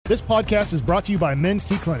This podcast is brought to you by Men's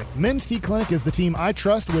T Clinic. Men's T Clinic is the team I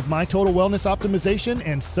trust with my total wellness optimization,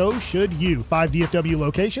 and so should you. 5 DFW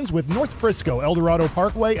locations with North Frisco, Eldorado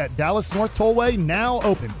Parkway at Dallas North Tollway now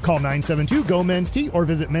open. Call 972-GO-MEN'S-T or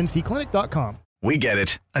visit mensteclinic.com. We get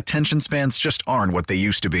it. Attention spans just aren't what they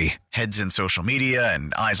used to be. Heads in social media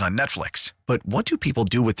and eyes on Netflix. But what do people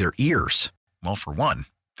do with their ears? Well, for one,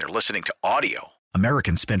 they're listening to audio.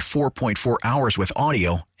 Americans spend 4.4 hours with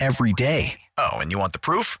audio every day. Oh, and you want the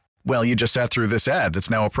proof? Well, you just sat through this ad that's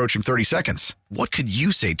now approaching 30 seconds. What could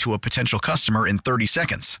you say to a potential customer in 30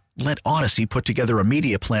 seconds? Let Odyssey put together a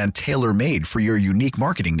media plan tailor-made for your unique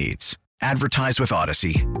marketing needs. Advertise with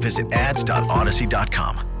Odyssey. Visit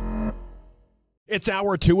ads.odyssey.com. It's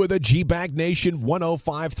hour 2 of the G-Bag Nation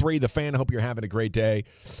 105.3 The Fan. I hope you're having a great day.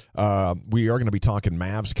 We are going to be talking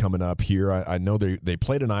Mavs coming up here. I know they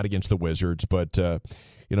play tonight against the Wizards, but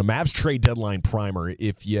Mavs trade deadline primer.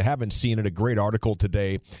 If you haven't seen it, a great article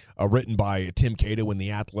today written by Tim Cato in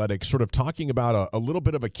The Athletic, sort of talking about a little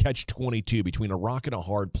bit of a catch-22 between a rock and a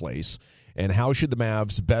hard place. And how should the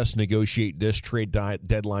Mavs best negotiate this trade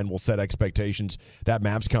deadline? We'll set expectations. That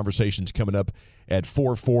Mavs conversation's coming up at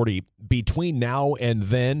 4:40. Between now and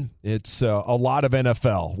then, it's a lot of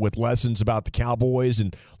NFL with lessons about the Cowboys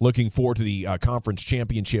and looking forward to the conference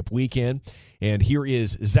championship weekend. And here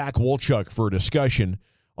is Zach Wolchuk for a discussion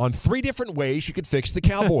on 3 different ways you could fix the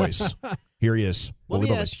Cowboys. Here he is. Let me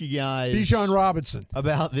ask you guys Bijan Robinson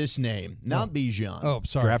about this name. Not Bijan. Oh,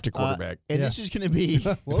 sorry. Drafted quarterback. And this is going to be...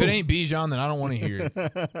 If it ain't Bijan, then I don't want to hear it.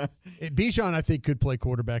 Bijan, I think, could play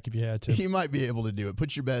quarterback if you had to. He might be able to do it.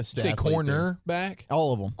 Put your best Say athlete corner back?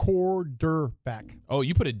 All of them. Quarterback. Oh,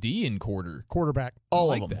 you put a D in quarter. Quarterback. All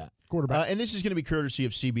I like of them. that. Quarterback. And this is going to be courtesy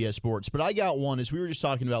of CBS Sports. But I got one as we were just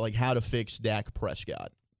talking about like how to fix Dak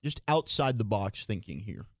Prescott. Just outside the box thinking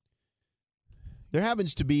here. There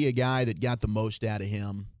happens to be a guy that got the most out of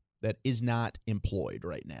him that is not employed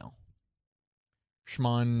right now.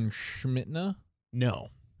 Shimon Schmidtna? No.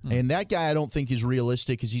 And that guy I don't think is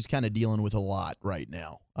realistic because he's kind of dealing with a lot right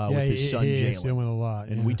now with his son he is Jalen. dealing with a lot.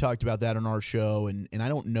 And we talked about that on our show, and I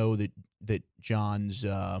don't know that John's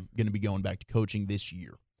going to be going back to coaching this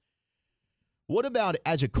year. What about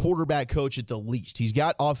as a quarterback coach at the least? He's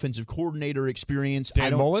got offensive coordinator experience.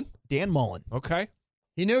 Dan Mullen? Dan Mullen. Okay.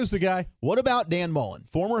 He knows the guy. What about Dan Mullen?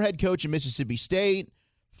 Former head coach at Mississippi State,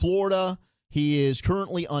 Florida. He is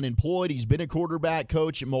currently unemployed. He's been a quarterback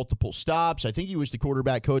coach at multiple stops. I think he was the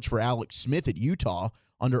quarterback coach for Alex Smith at Utah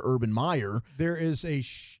under Urban Meyer. There is a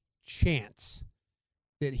chance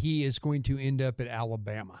that he is going to end up at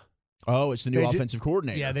Alabama. Oh, it's the new offensive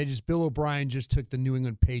coordinator. Yeah, Bill O'Brien just took the New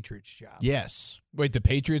England Patriots job. Yes. Wait, the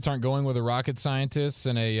Patriots aren't going with a rocket scientist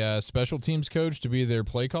and a special teams coach to be their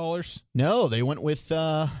play callers? No, they went with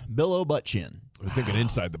Bill O'Butchin. We're thinking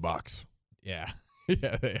inside the box. Yeah.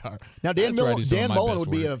 Yeah, they are. Now, Dan Mullen would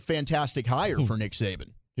be work. a fantastic hire for Nick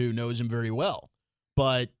Saban, who knows him very well.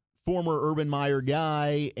 But former Urban Meyer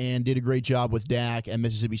guy and did a great job with Dak at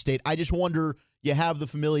Mississippi State. I just wonder, you have the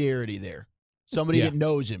familiarity there. Somebody that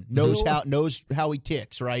knows him, knows how he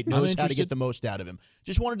ticks, right? Knows how to get the most out of him.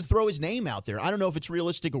 Just wanted to throw his name out there. I don't know if it's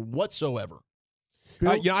realistic or whatsoever.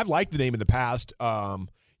 I've liked the name in the past. I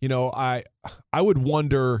would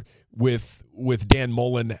wonder with Dan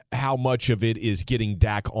Mullen how much of it is getting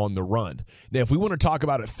Dak on the run. Now, if we want to talk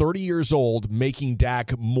about it, 30 years old, making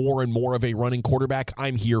Dak more and more of a running quarterback,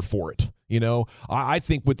 I'm here for it. I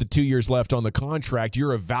think with the 2 years left on the contract,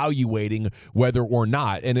 you're evaluating whether or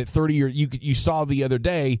not. And at 30 years, you saw the other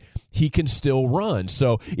day, he can still run.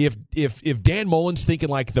 So if Dan Mullen's thinking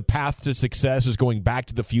like the path to success is going back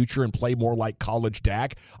to the future and play more like college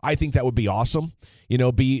Dak, I think that would be awesome.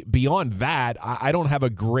 Beyond that, I don't have a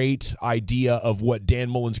great idea of what Dan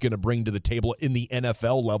Mullen's going to bring to the table in the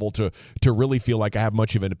NFL level to really feel like I have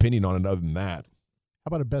much of an opinion on it other than that. How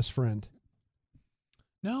about a best friend?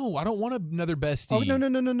 No, I don't want another bestie.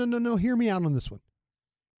 Oh, no. Hear me out on this one.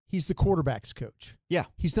 He's the quarterback's coach. Yeah.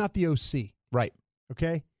 He's not the OC. Right.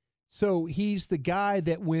 Okay? So he's the guy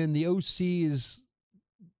that when the OC is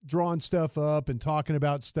drawing stuff up and talking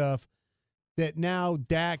about stuff, that now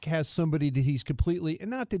Dak has somebody that he's completely,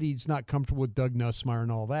 and not that he's not comfortable with Doug Nussmeier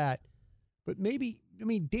and all that, but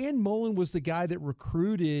Dan Mullen was the guy that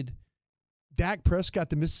recruited Dak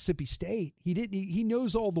Prescott to Mississippi State. He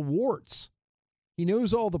knows all the warts. He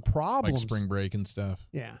knows all the problems. Like spring break and stuff.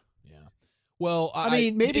 Yeah. Well,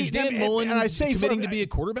 maybe is Dan Mullen and I say committing to be a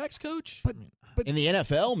quarterback's coach? But in the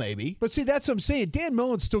NFL, maybe. But see, that's what I'm saying. Dan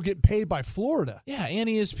Mullen's still getting paid by Florida. Yeah, and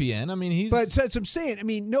ESPN. He's. But that's what I'm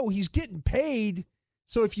saying. No, he's getting paid.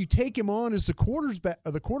 So if you take him on as the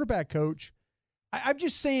quarterback coach, I'm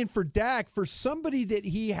just saying for Dak, for somebody that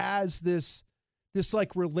he has this this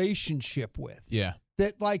like relationship with. Yeah.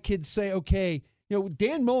 That like could say, okay,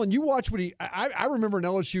 Dan Mullen, you watch what I remember an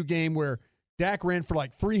LSU game where Dak ran for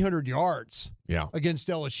like 300 yards against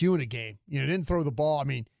LSU in a game. Didn't throw the ball. I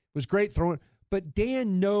mean, it was great throwing, but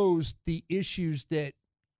Dan knows the issues that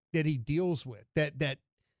he deals with, that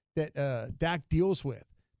Dak deals with.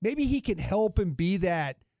 Maybe he can help and be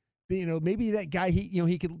that, maybe that guy,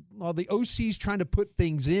 he could, while the OC's trying to put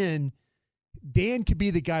things in, Dan could be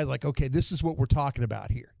the guy like, okay, this is what we're talking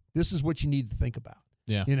about here. This is what you need to think about.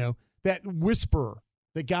 Yeah. That whisperer,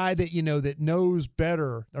 the guy that, that knows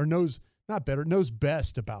better or knows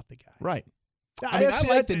best about the guy. Right. I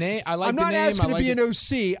like the name. I'm not asking to be an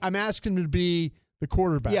OC. I'm asking him to be the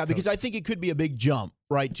quarterback. Yeah, because I think it could be a big jump,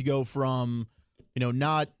 right, to go from,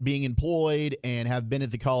 not being employed and have been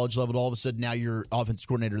at the college level to all of a sudden now you're offensive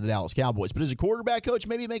coordinator of the Dallas Cowboys. But as a quarterback coach,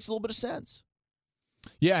 maybe it makes a little bit of sense.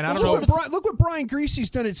 Yeah, and I don't know. Look what Brian Griese's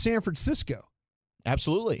done at San Francisco.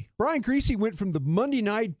 Absolutely. Brian Griese went from the Monday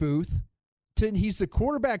night booth to he's the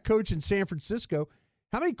quarterback coach in San Francisco.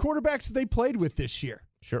 How many quarterbacks have they played with this year?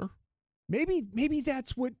 Sure. Maybe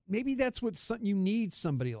that's what you need,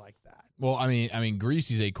 somebody like that. Well, I mean,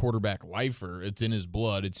 Griese's a quarterback lifer. It's in his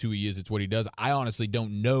blood. It's who he is. It's what he does. I honestly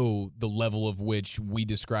don't know the level of which we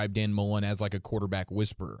describe Dan Mullen as like a quarterback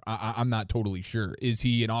whisperer. I'm not totally sure. Is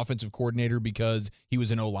he an offensive coordinator because he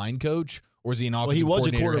was an O-line coach, or is he an offensive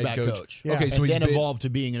coordinator? Well, he was a quarterback coach. Yeah. Okay, so and he's then evolved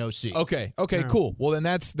to being an OC. Okay, Yeah. cool. Well, then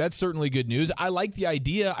that's certainly good news. I like the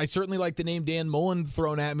idea. I certainly like the name Dan Mullen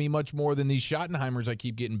thrown at me much more than these Schottenheimers I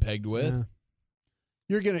keep getting pegged with. Yeah.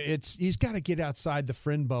 He's got to get outside the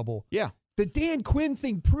friend bubble. Yeah. The Dan Quinn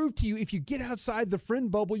thing proved to you if you get outside the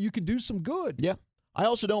friend bubble, you can do some good. Yeah. I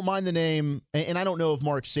also don't mind the name, and I don't know if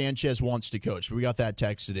Mark Sanchez wants to coach, but we got that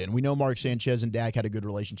texted in. We know Mark Sanchez and Dak had a good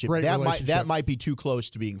relationship. Great relationship. That might be too close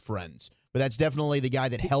to being friends, but that's definitely the guy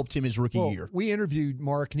that helped him his rookie year. We interviewed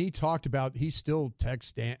Mark, and he talked about he still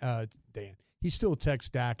texts Dan. He still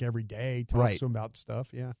texts Dak every day, talks to him about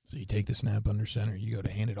stuff. Yeah. So you take the snap under center, you go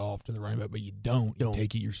to hand it off to the running back, but you don't. You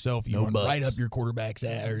take it yourself. You run right up your quarterback's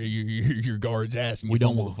ass or your guard's ass, and you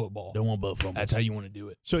fumble the football. Don't want butt fumbles. That's how you want to do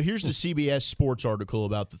it. So here's the CBS Sports article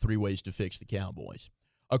about the 3 ways to fix the Cowboys.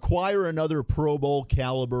 Acquire another Pro Bowl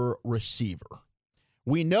caliber receiver.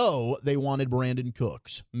 We know they wanted Brandon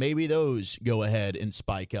Cooks. Maybe those go ahead and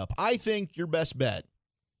spike up. I think your best bet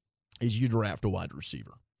is you draft a wide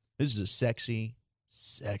receiver. This is a sexy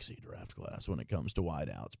draft class when it comes to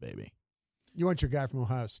wideouts, baby. You want your guy from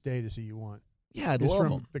Ohio State is who you want. Yeah, I'd He's love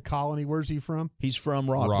from him. the Colony. Where's he from? He's from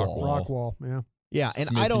Rockwall. Rockwall, yeah. Yeah, and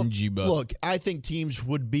Smith I don't and G-Buck. look. I think teams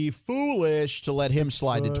would be foolish to let him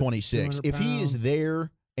slide to 26 200 if he is pounds.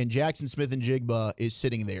 there and Jackson Smith and Jigba is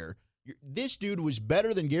sitting there. This dude was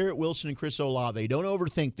better than Garrett Wilson and Chris Olave. Don't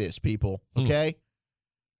overthink this, people. Okay.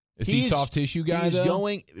 Is he soft tissue guy, He's though?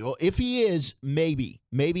 going. Well, if he is, maybe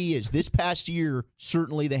he is. This past year,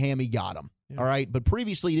 certainly the hammy got him. Yeah. All right, but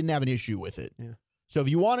previously he didn't have an issue with it. Yeah. So if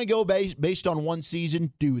you want to go based on one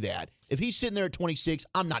season, do that. If he's sitting there at 26,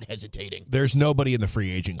 I'm not hesitating. There's nobody in the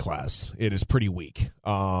free agent class. It is pretty weak.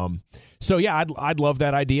 So yeah, I'd love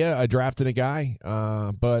that idea, drafting a guy.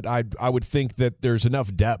 But I would think that there's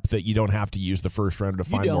enough depth that you don't have to use the first rounder to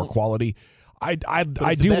find more quality. I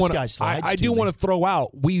do want to throw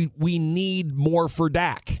out we need more for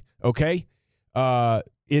Dak. Okay, it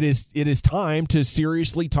is time to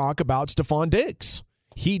seriously talk about Stephon Diggs.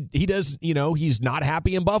 He does, he's not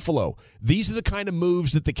happy in Buffalo. These are the kind of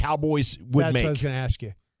moves that the Cowboys would That's make. what I was going to ask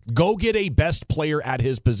you. Go get a best player at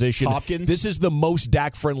his position. Hopkins? This is the most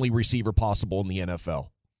Dak-friendly receiver possible in the NFL.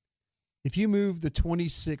 If you move the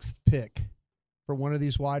 26th pick for one of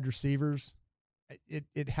these wide receivers,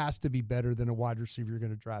 it has to be better than a wide receiver you're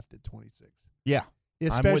going to draft at 26. Yeah,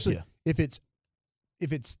 Especially I'm with you.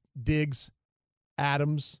 if it's Diggs,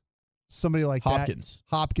 Adams, somebody like Hopkins,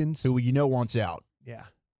 who who wants out. Yeah.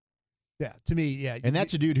 To me, yeah. And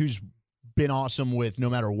that's a dude who's been awesome with no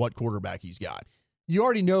matter what quarterback he's got. You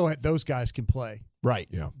already know that those guys can play. Right.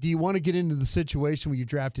 Yeah. Do you want to get into the situation where you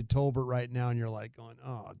drafted Tolbert right now and you're like going,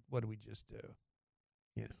 oh, what do we just do?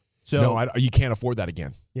 So No, you can't afford that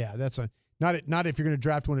again. Yeah, that's not if you're going to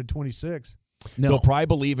draft one at 26. They'll probably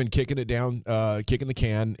believe in kicking it down, kicking the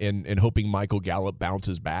can, and hoping Michael Gallup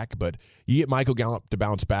bounces back. But you get Michael Gallup to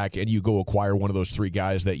bounce back, and you go acquire one of those 3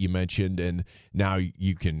 guys that you mentioned, and now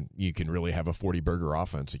you can really have a 40-burger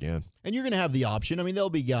offense again. And you're going to have the option. I mean,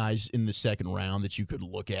 there'll be guys in the second round that you could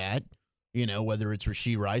look at. Whether it's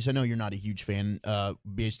Rashee Rice. I know you're not a huge fan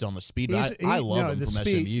based on the speed, but I love him from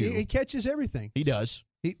speed. SMU. He catches everything. He does.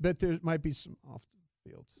 But there might be some off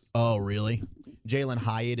the fields. Oh, really? Jalen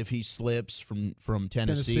Hyatt, if he slips from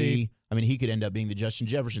Tennessee, I mean, he could end up being the Justin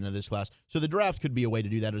Jefferson of this class. So the draft could be a way to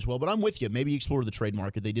do that as well. But I'm with you. Maybe explore the trade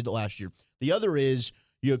market. They did it last year. The other is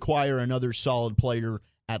you acquire another solid player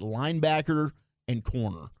at linebacker and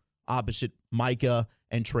corner, opposite Micah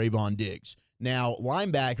and Trayvon Diggs. Now,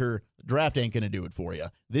 linebacker, draft ain't going to do it for you.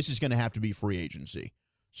 This is going to have to be free agency.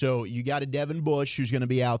 So you got a Devin Bush who's going to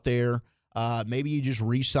be out there. Maybe you just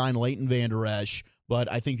re-sign Leighton Vander Esch,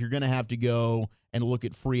 but I think you're going to have to go and look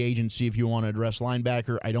at free agency if you want to address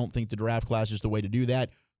linebacker. I don't think the draft class is the way to do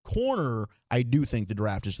that. Corner, I do think the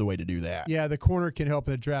draft is the way to do that. Yeah, the corner can help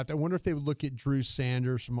in the draft. I wonder if they would look at Drew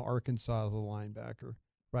Sanders from Arkansas as a linebacker,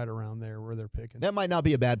 right around there where they're picking. That might not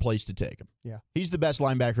be a bad place to take him. Yeah. He's the best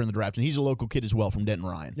linebacker in the draft, and he's a local kid as well from Denton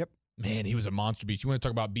Ryan. Yep. Man, he was a monster beast. You want to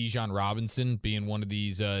talk about Bijan Robinson being one of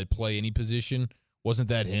these play any position? Wasn't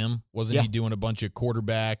that him? Wasn't he doing a bunch of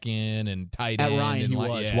quarterbacking and tight end? At Ryan, he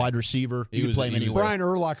was. Wide receiver. He could play him anywhere. Brian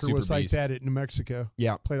Urlacher was like beast. that at New Mexico.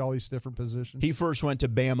 Yeah. Played all these different positions. He first went to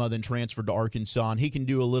Bama, then transferred to Arkansas, and he can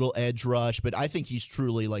do a little edge rush, but I think he's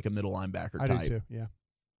truly like a middle linebacker type. I do too, yeah.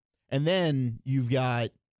 And then you've got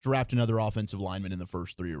draft another offensive lineman in the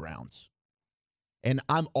first 3 rounds. And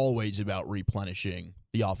I'm always about replenishing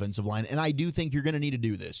the offensive line, and I do think you're going to need to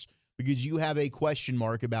do this because you have a question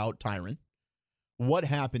mark about Tyron. What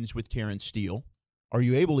happens with Terrence Steele? Are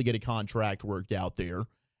you able to get a contract worked out there?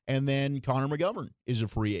 And then Connor McGovern is a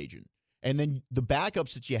free agent. And then the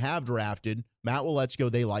backups that you have drafted, Matt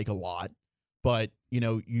Waletzko, they like a lot. But,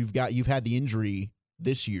 you've had the injury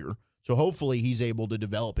this year. So hopefully he's able to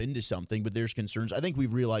develop into something, but there's concerns. I think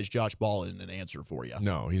we've realized Josh Ball isn't an answer for you.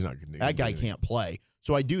 No, he's not going to. That guy can't play.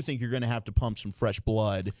 So I do think you're going to have to pump some fresh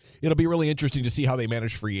blood. It'll be really interesting to see how they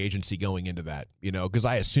manage free agency going into that, because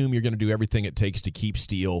I assume you're going to do everything it takes to keep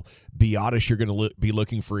Steele. Biadasz, you're going to be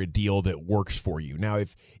looking for a deal that works for you. Now,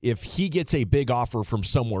 if he gets a big offer from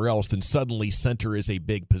somewhere else, then suddenly center is a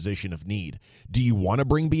big position of need. Do you want to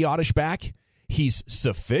bring Biadasz back? He's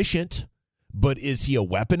sufficient, but is he a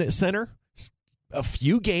weapon at center? A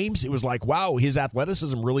few games, it was like, wow, his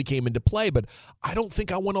athleticism really came into play, but I don't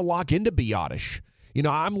think I want to lock into Biadasz.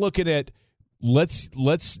 I'm looking at let's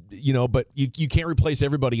but you can't replace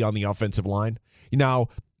everybody on the offensive line. Now,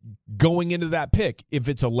 going into that pick, if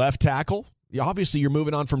it's a left tackle, obviously you're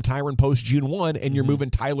moving on from Tyron post June 1 and you're moving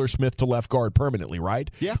Tyler Smith to left guard permanently, right?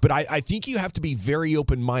 Yeah. But I think you have to be very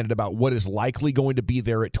open-minded about what is likely going to be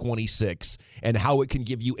there at 26 and how it can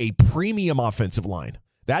give you a premium offensive line.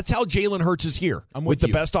 That's how Jalen Hurts is here with the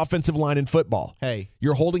best offensive line in football. Hey.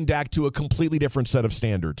 You're holding Dak to a completely different set of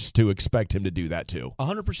standards to expect him to do that too.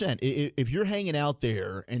 100%. If you're hanging out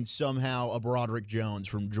there and somehow a Broderick Jones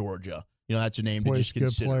from Georgia, that's a name to just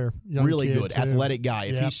consider. Good player. Young really kid, good, too. athletic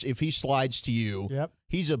guy. If he slides to you,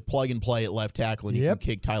 he's a plug and play at left tackle, and you can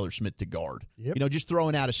kick Tyler Smith to guard. Just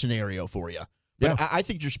throwing out a scenario for you. But I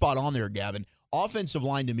think you're spot on there, Gavin. Offensive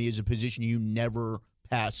line to me is a position you never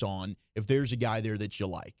pass on if there's a guy there that you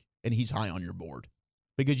like and he's high on your board,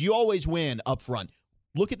 because you always win up front.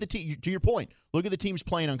 Look at the team. To your point, look at the teams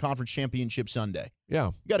playing on Conference Championship Sunday.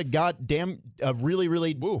 Yeah, you got a really,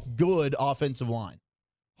 really good offensive line.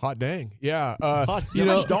 Hot dang. Yeah.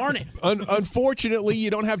 Darn it. Unfortunately, you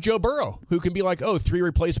don't have Joe Burrow, who can be like, 3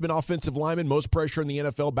 replacement offensive linemen, most pressure in the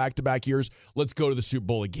NFL back-to-back years. Let's go to the Super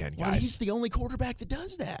Bowl again, guys. Well, he's the only quarterback that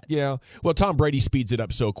does that. Yeah. Well, Tom Brady speeds it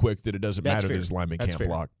up so quick that it doesn't matter that his linemen can't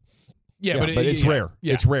block. Yeah, but it's rare.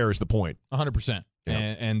 Yeah. It's rare is the point. 100%.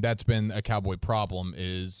 Yeah. And that's been a Cowboy problem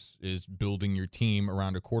is building your team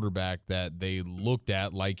around a quarterback that they looked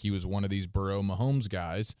at like he was one of these Burrow Mahomes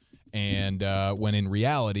guys. And when in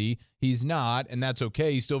reality, he's not, and that's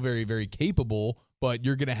okay. He's still very, very capable, but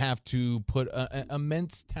you're going to have to put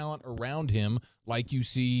immense talent around him like you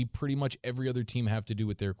see pretty much every other team have to do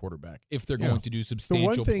with their quarterback if they're going to do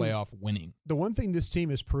substantial playoff winning. The one thing this team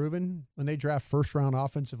has proven, when they draft first-round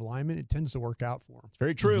offensive linemen, it tends to work out for them. It's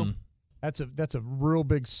very true. Mm-hmm. That's a real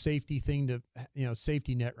big safety thing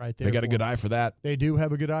safety net right there. They got a good eye for that. They do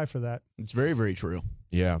have a good eye for that. It's very, very true.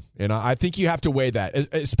 Yeah, and I think you have to weigh that,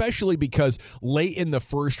 especially because late in the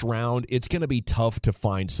first round, it's going to be tough to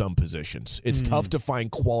find some positions. It's tough to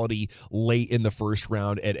find quality late in the first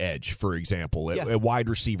round at edge, for example, at wide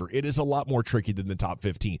receiver. It is a lot more tricky than the top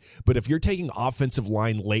 15. But if you're taking offensive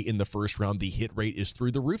line late in the first round, the hit rate is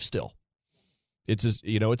through the roof still. It's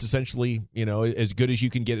essentially, as good as you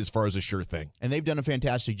can get as far as a sure thing. And they've done a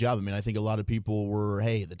fantastic job. I mean, I think a lot of people were,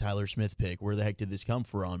 hey, the Tyler Smith pick, where the heck did this come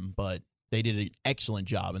from? But they did an excellent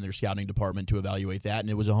job in their scouting department to evaluate that, and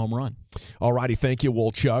it was a home run. All righty, thank you,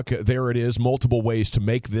 well, Chuck. There it is, multiple ways to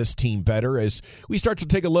make this team better. As we start to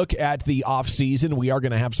take a look at the offseason, we are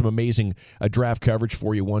going to have some amazing draft coverage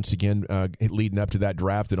for you once again, leading up to that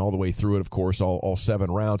draft and all the way through it, of course, all 7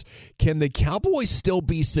 rounds. Can the Cowboys still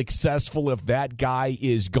be successful if that guy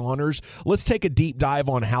is goners? Let's take a deep dive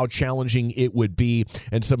on how challenging it would be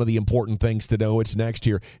and some of the important things to know. It's next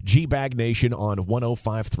here, G-Bag Nation on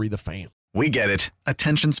 105.3 The Fan. We get it.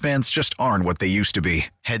 Attention spans just aren't what they used to be.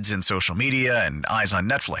 Heads in social media and eyes on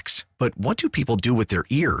Netflix. But what do people do with their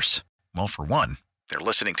ears? Well, for one, they're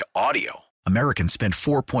listening to audio. Americans spend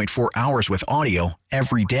 4.4 hours with audio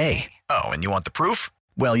every day. Oh, and you want the proof?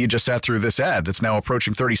 Well, you just sat through this ad that's now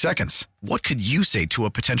approaching 30 seconds. What could you say to a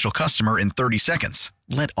potential customer in 30 seconds?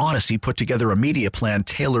 Let Odyssey put together a media plan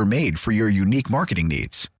tailor-made for your unique marketing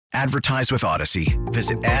needs. Advertise with Odyssey.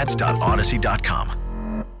 Visit ads.odyssey.com.